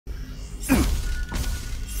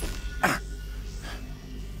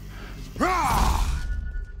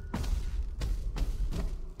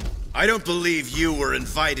I don't believe you were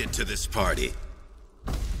invited to this party.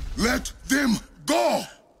 Let them go!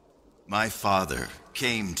 My father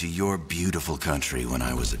came to your beautiful country when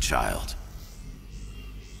I was a child.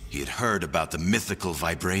 He had heard about the mythical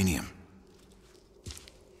vibranium.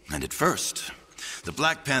 And at first, the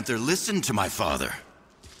Black Panther listened to my father.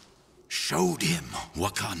 Showed him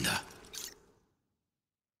Wakanda.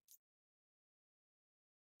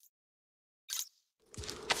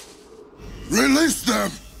 Release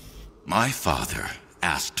them! My father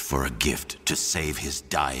asked for a gift to save his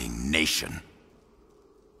dying nation.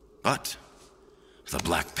 But the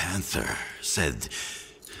Black Panther said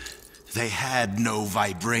they had no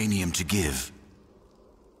vibranium to give.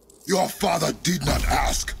 Your father did not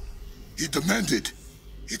ask. He demanded.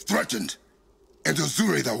 He threatened. And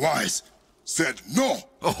Azuri the Wise said no.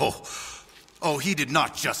 Oh, he did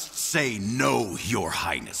not just say no, Your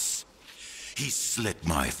Highness. He slit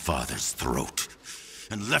my father's throat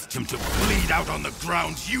and left him to bleed out on the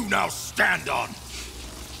ground you now stand on.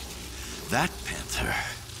 That panther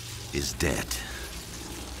is dead.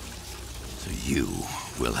 So you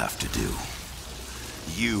will have to do.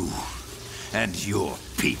 You and your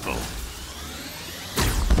people.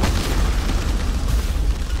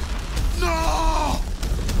 No!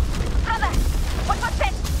 Brother, what was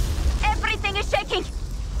that? Everything is shaking.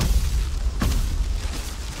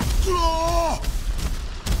 No!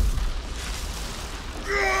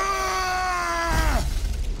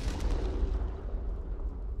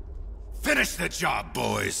 Finish the job,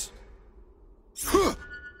 boys.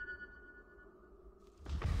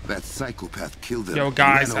 That psychopath killed them. Yo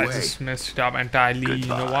guys, I just messed it up entirely. Goodbye. You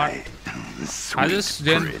know what? I just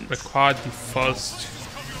didn't record the first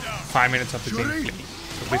 5 minutes of the gameplay.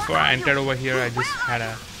 So before I entered over here, I just had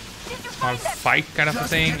a small fight kind of a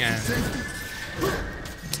thing, and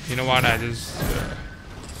you know what? I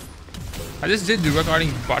just did the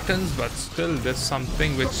recording buttons, but still there's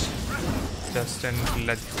something which just didn't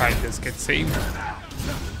let the file just get saved.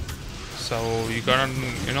 So you gotta,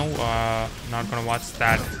 not gonna watch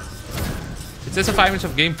that. It's just a 5 minutes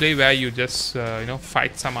of gameplay where you just,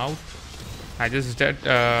 fight some out. I just did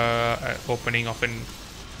an opening of a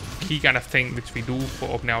key kind of thing, which we do for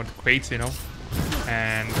opening out the crates, and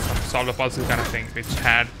some solve a puzzle kind of thing, which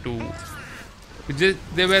had to.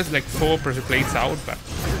 There was like 4 pressure plates out, but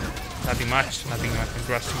nothing much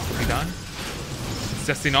interesting to be done. It's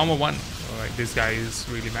just the normal one. Alright, this guy is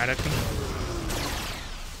really mad at me.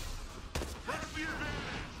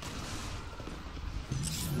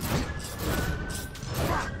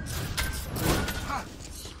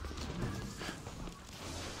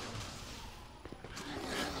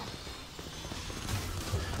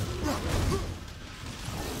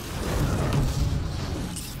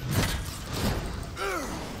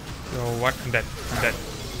 What? I'm dead.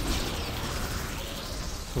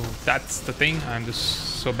 So that's the thing. I'm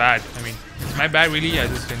just so bad. I mean, it's my bad really. I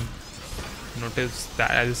just didn't notice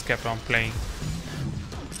that. I just kept on playing.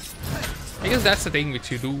 I guess that's the thing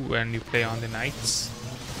which you do when you play on the nights.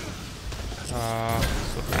 So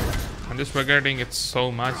bad. I'm just regretting it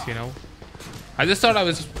so much, I just thought I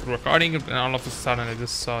was recording it, and all of a sudden I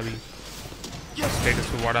just saw the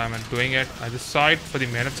status of what I'm doing it. I just saw it for the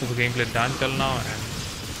minutes of the gameplay done till now, and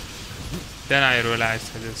then I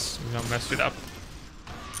realized I just, messed it up.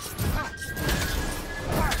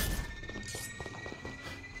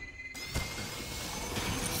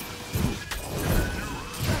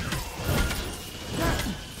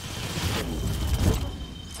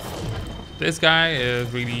 This guy is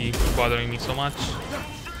really bothering me so much. I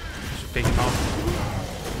should take him out.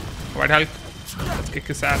 Alright, Hulk. Let's kick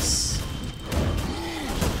his ass.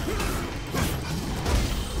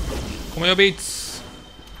 Come on, your beats.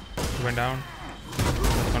 He went down.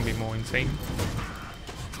 That's gonna be more insane.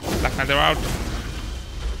 Black Panther out.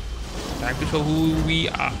 Time to show who we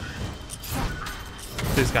are.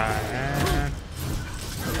 This guy. And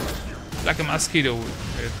like a mosquito.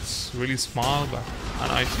 It's really small, but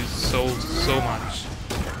annoys you so much.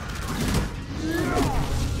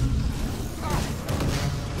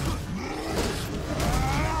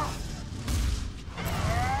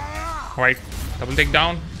 Alright, double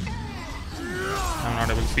takedown. I'm not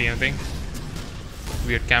able to see anything.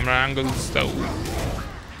 Weird camera angles though.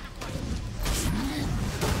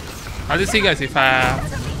 I'll just see, guys, if I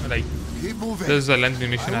like there's a length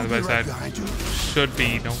munition, otherwise I should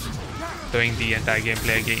be doing the entire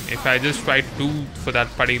gameplay again. If I just try to do for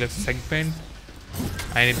that particular segment,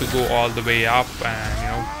 I need to go all the way up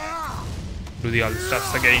and do the other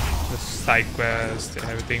stuffs again, the side quest and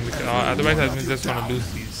everything, which otherwise I'm just gonna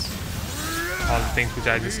lose these all the things which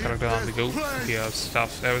I just collected on the go, gear,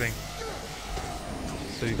 stuff, everything.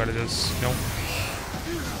 So you gotta just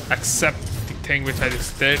accept the thing which I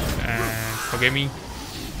just did and forgive me.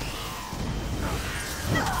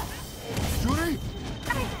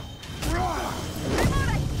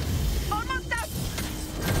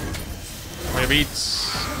 Maybe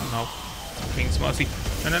it's no King's Mercy.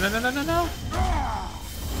 No.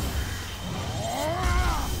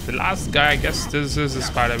 The last guy, I guess this is the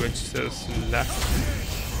spider which is left.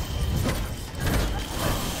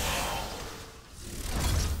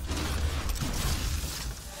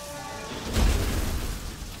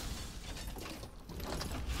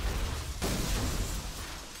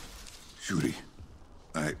 Shuri,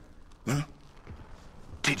 huh?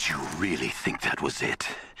 Did you really think that was it?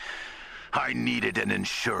 I needed an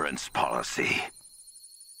insurance policy.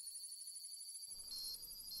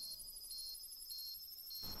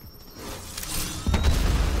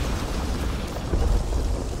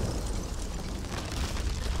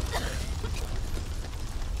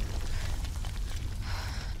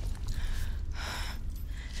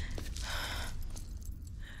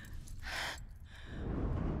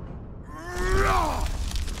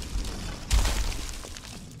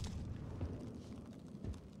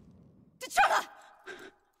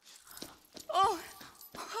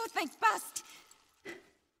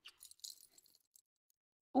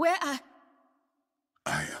 Where are...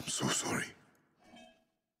 I am so sorry.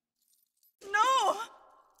 No!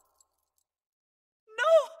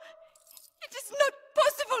 No! It is not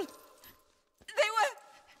possible! They were...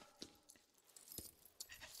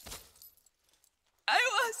 I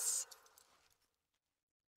was...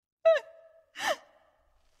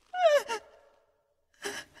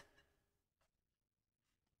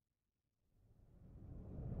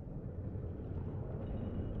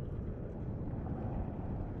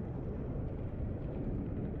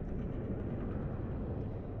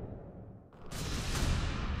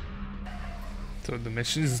 So the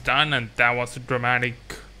mission is done, and that was a dramatic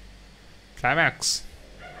climax.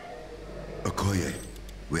 Okoye,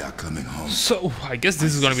 we are coming home. So I guess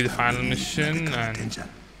this is going to be the final mission, and it's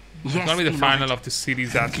going to be the final of the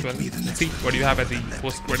series as well. Let's see, what do you have at the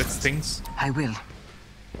post-credits things? I will.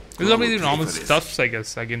 This is going to be the normal stuffs, I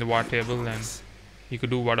guess, like in the war table, and you could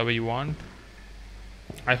do whatever you want.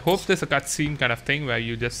 I hope there's a cutscene kind of thing where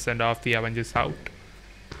you just send off the Avengers out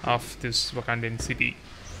of this Wakandan city.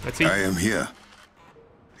 Let's see. I am here.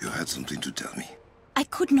 You had something to tell me. I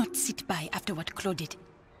could not sit by after what Claude did.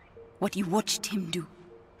 What you watched him do.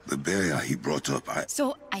 The barrier he brought up,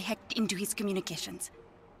 So I hacked into his communications.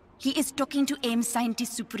 He is talking to AIM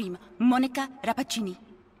Scientist Supreme, Monica Rappaccini.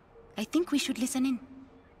 I think we should listen in.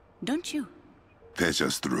 Don't you? Patch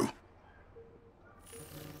us through.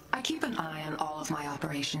 I keep an eye on all of my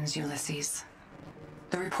operations, Ulysses.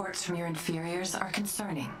 The reports from your inferiors are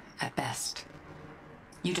concerning, at best.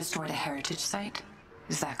 You destroyed a heritage site?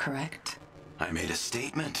 Is that correct? I made a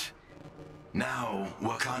statement. Now,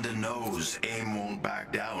 Wakanda knows AIM won't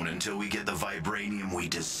back down until we get the vibranium we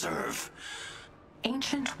deserve.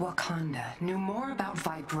 Ancient Wakanda knew more about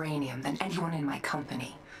vibranium than anyone in my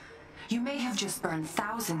company. You may have just burned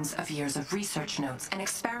thousands of years of research notes and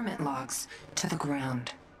experiment logs to the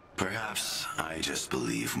ground. Perhaps I just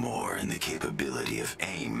believe more in the capability of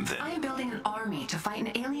AIM than... I am building an army to fight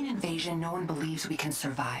an alien invasion no one believes we can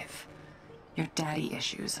survive. Your daddy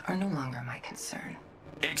issues are no longer my concern.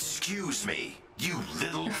 Excuse me, you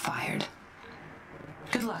little... You're fired.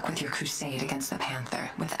 Good luck with your crusade against the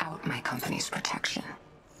Panther without my company's protection.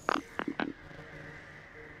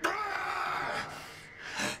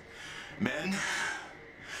 Men,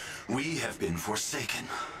 we have been forsaken.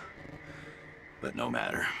 But no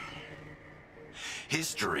matter.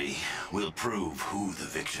 History will prove who the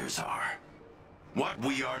victors are. What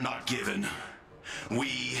we are not given,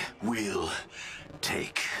 we will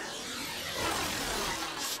take.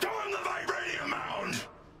 Storm the vibranium mound!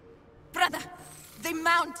 Brother, the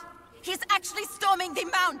Mount! He's actually storming the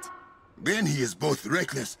Mount! Then he is both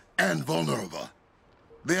reckless and vulnerable.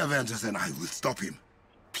 The Avengers and I will stop him.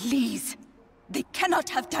 Please. They cannot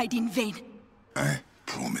have died in vain. I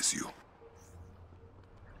promise you.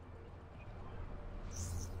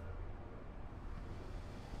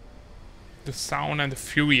 The sound and the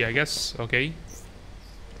fury, I guess. Okay.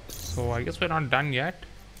 So I guess we're not done yet.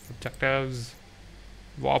 Objectives.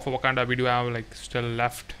 War for Wakanda, we do have like still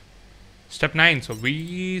left. Step 9. So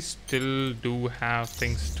we still do have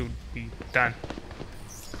things to be done.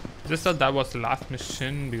 Just thought that was the last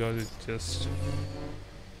mission because it just...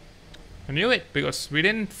 I knew it because we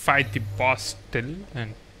didn't fight the boss still.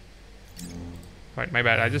 And right, my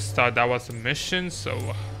bad. I just thought that was the mission.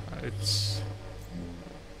 So it's...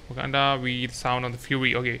 Wakanda, we sound on the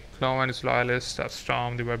Fury. Okay, Claw and his loyalists have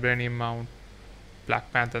stormed the Vibranium Mount.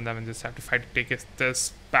 Black Panther and the Avengers have to fight to take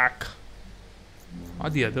this back. Are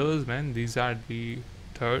the others, man? These are the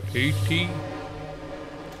third 80.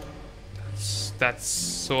 That's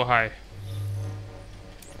so high.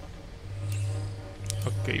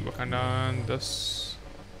 Okay, Wakanda, this.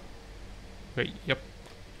 Wait, yep.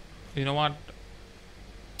 You know what?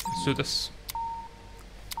 Let's do this.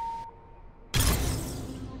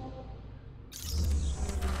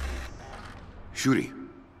 Shuri,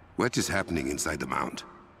 what is happening inside the mound?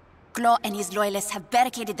 Claw and his loyalists have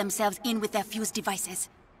barricaded themselves in with their fuse devices.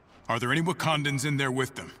 Are there any Wakandans in there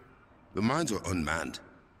with them? The mines are unmanned.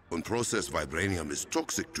 Unprocessed vibranium is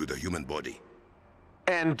toxic to the human body.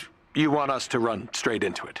 And you want us to run straight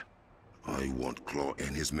into it? I want Claw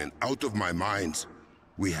and his men out of my mines.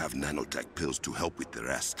 We have nanotech pills to help with the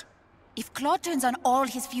rest. If Claw turns on all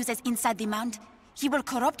his fuses inside the mound, he will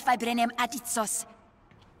corrupt vibranium at its source.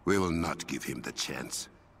 We will not give him the chance.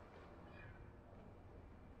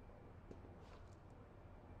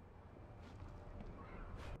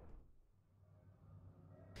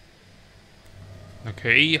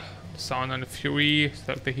 Okay, Sound and Fury,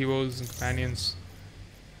 select the heroes and companions.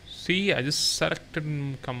 See, I just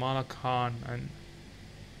selected Kamala Khan and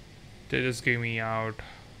they just gave me out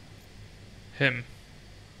him.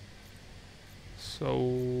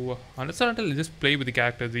 So, unless or until I just play with the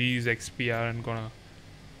characters, these XP aren't gonna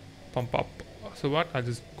pump up. So what? I'll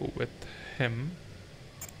just go with him.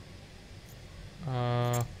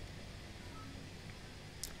 I'll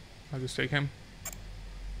just take him.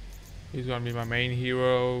 He's gonna be my main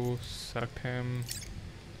hero. Select him.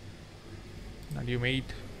 Not you,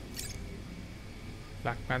 mate.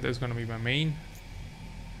 Black Panther is gonna be my main.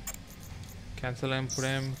 Cancel him, put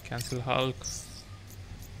him. Cancel Hulk.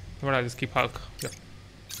 What? I'll just keep Hulk. Yep.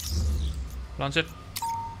 Launch it.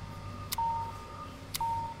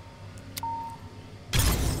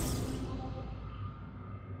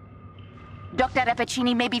 Dr.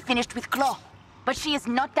 Rappaccini may be finished with Claw, but she is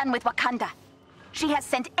not done with Wakanda. She has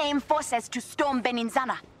sent AIM forces to storm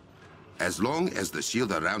Beninzana. As long as the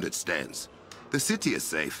shield around it stands, the city is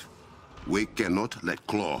safe. We cannot let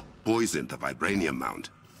Claw poison the vibranium mound.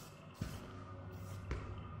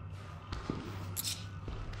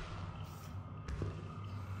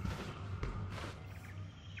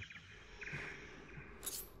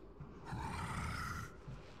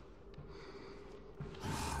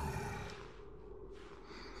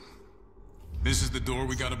 This is the door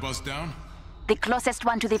we gotta bust down? The closest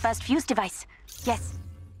one to the first fuse device. Yes.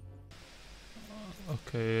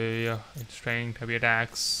 Okay, in strength, heavy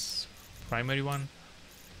attacks, primary one.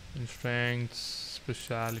 In strength,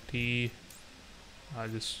 speciality. I'll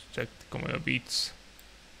just check the commander beats.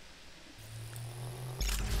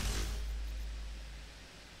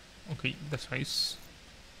 Okay, that's nice.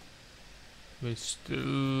 We're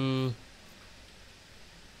still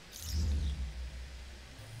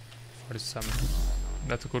 47.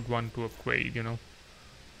 That's a good one to upgrade, you know.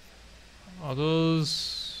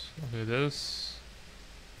 Others, okay, this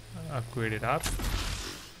upgrade it up.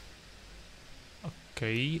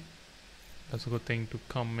 Okay, that's a good thing to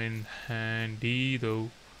come in handy though.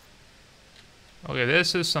 Okay,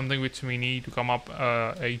 this is something which we need to come up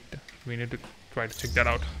 8. We need to try to check that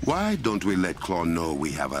out. Why don't we let Claw know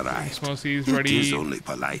we have arrived? Mercy is ready. It is only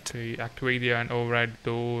polite. Okay, activate the and override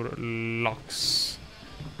door locks.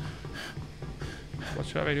 What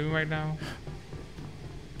should I be doing right now?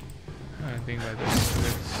 I think by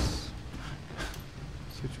this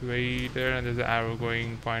situate there, and there's an arrow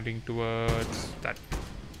pointing towards that.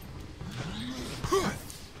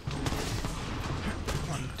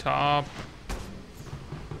 On top.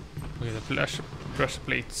 Okay, the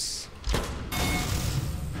breastplates.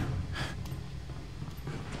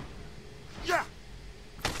 Yeah.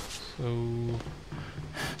 So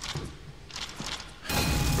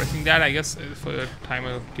pressing that, I guess, for the time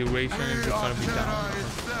of duration, it's just gonna be down.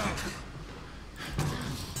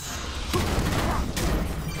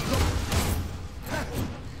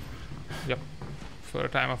 Yep, for a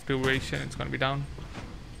time of duration, it's gonna be down.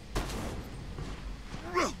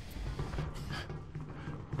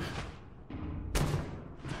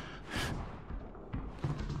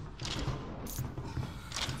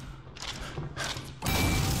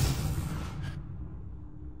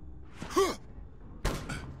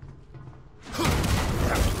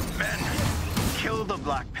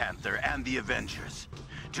 Black Panther and the Avengers.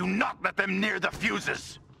 Do not let them near the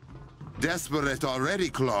fuses! Desperate already,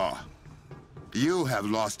 Claw. You have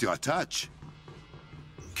lost your touch.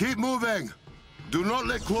 Keep moving! Do not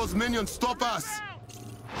let Claw's minions stop us!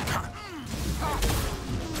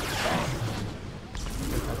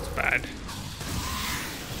 That's bad.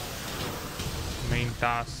 Main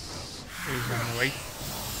task is on the way.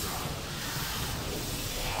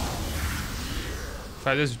 If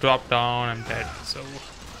I just drop down, I'm dead. So,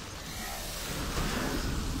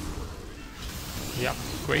 yeah,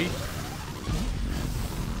 great.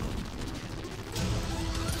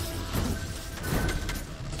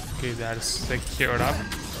 Okay, that is secured up.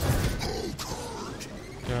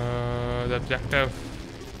 The objective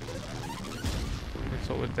is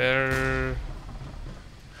over there.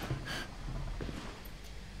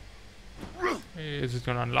 Is it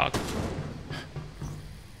gonna unlock?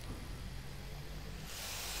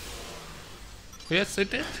 Yes, it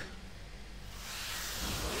did.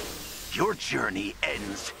 Your journey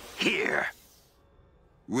ends here.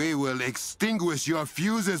 We will extinguish your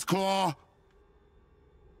fuses, Claw.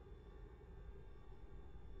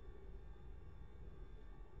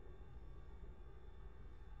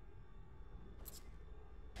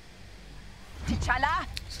 T'Challa,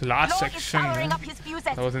 It's the last Lord is section. powering Man. up his fuses.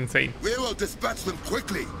 That was insane. We will dispatch them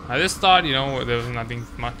quickly. I just thought, you know, there was nothing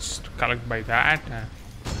much to collect by that.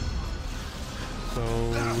 So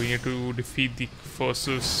we need to defeat the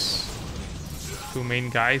forces. Two main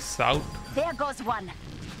guys out. There goes one.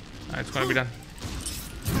 It's gonna be done.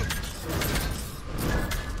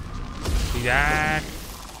 See that?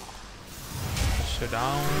 Push it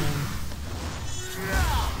down.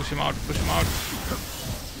 Push him out. Push him out.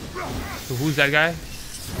 So who's that guy?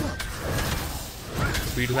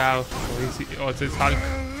 We do have. Oh, it's his Hulk.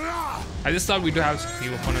 I just thought we do have some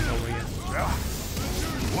new opponents over here.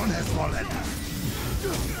 One has fallen.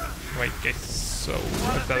 Wait, okay. So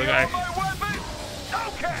what's the other guy?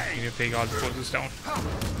 Okay. We need to take all the forces down.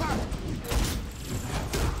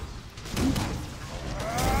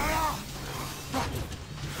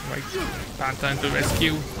 Right, Panther to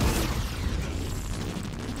rescue.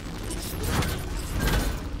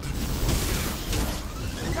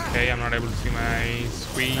 Okay, I'm not able to see my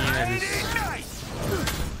screen. I just...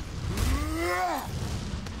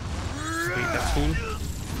 Okay, that's cool.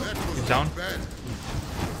 He's down.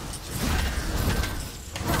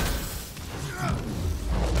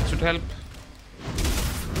 That should help.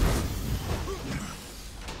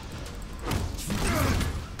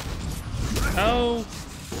 Oh!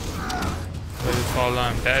 If I just fall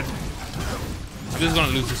down, I'm dead. I'm just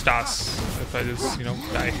gonna lose the stars if I just, you know,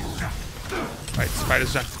 die. Right,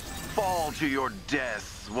 Spider's done. Fall to your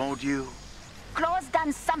death, won't you? Claw's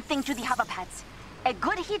done something to the hover pads. A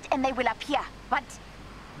good hit and they will appear, but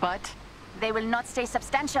they will not stay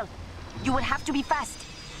substantial. You will have to be fast.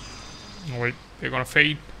 Wait, they're gonna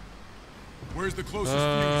fade. Where's the closest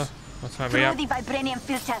fuse? What's my way Through up? the vibranium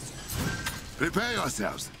filters. Prepare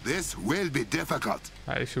yourselves. This will be difficult.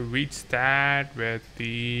 I should reach that with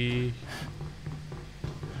the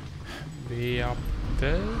way up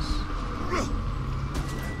this.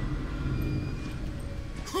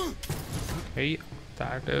 Okay,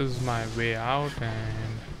 that is my way out,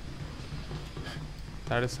 and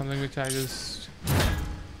that is something which I just...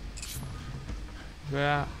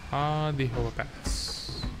 Where are the hover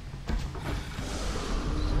pads?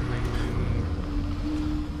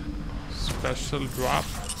 Special drop.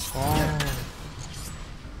 Oh,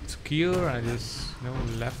 it's clear. I just, you know,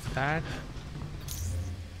 left that.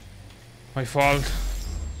 My fault.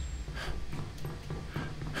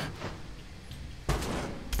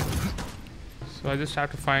 So I just have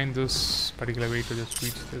to find this particular way to just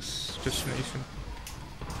reach this destination.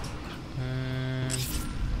 And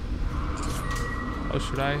how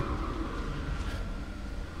should I?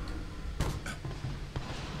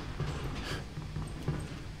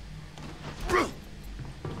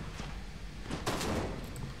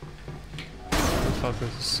 I thought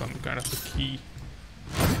this is some kind of a key.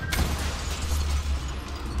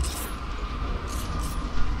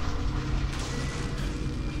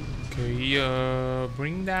 Okay,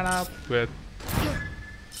 bring that up with...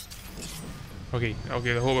 Okay,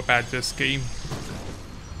 the hover pad just came.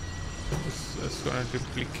 This is gonna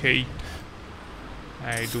duplicate.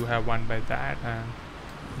 I do have one by that, and...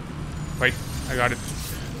 Wait, I got it.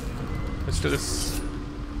 Let's do this.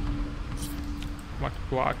 What?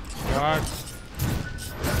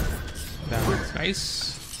 That looks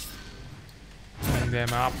nice. Bring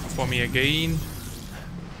them up for me again.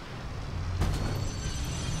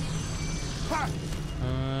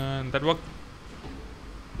 And that worked.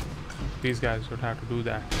 These guys would have to do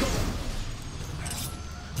that.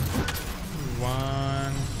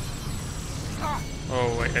 One.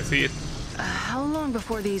 Oh wait, I see it. How long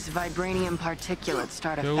before these vibranium particulates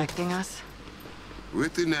start affecting us?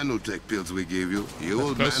 With the nanotech pills we gave you, you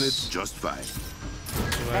will manage just fine.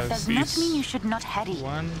 So That does not mean you should not hurry.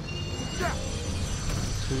 1,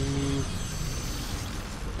 2.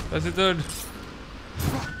 That's the third.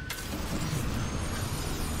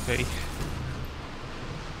 Okay.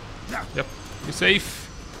 Yep, you're safe.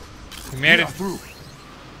 We made We it. are through.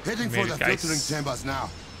 Heading Made for it, the guys. filtering chambers now.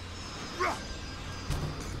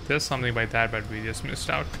 There's something by that, but we just missed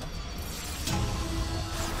out.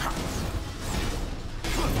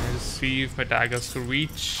 Let's see if my daggers could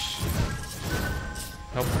reach.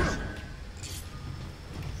 Nope.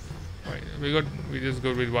 Right, we got. We just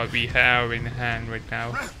go with what we have in hand right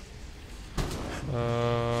now.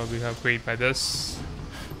 We have great by this.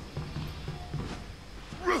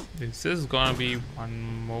 Is this gonna be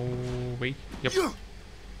one more way? Yep.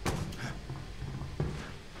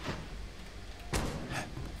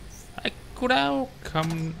 I could have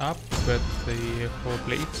come up with the 4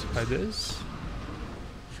 plates by this.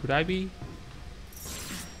 Should I be?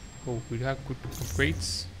 Oh, we have good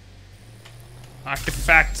upgrades.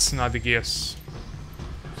 Artifacts, not the gears.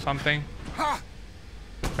 Something.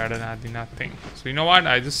 Better than nothing. So you know what?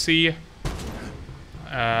 I just see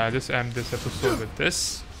this end this episode with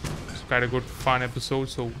this. It's quite a good fun episode.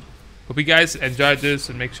 So hope you guys enjoyed this,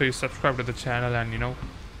 and make sure you subscribe to the channel and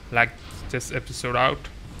like this episode out.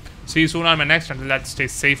 See you soon on my next. Until that, stay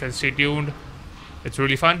safe and stay tuned. It's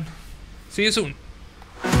really fun. See you soon.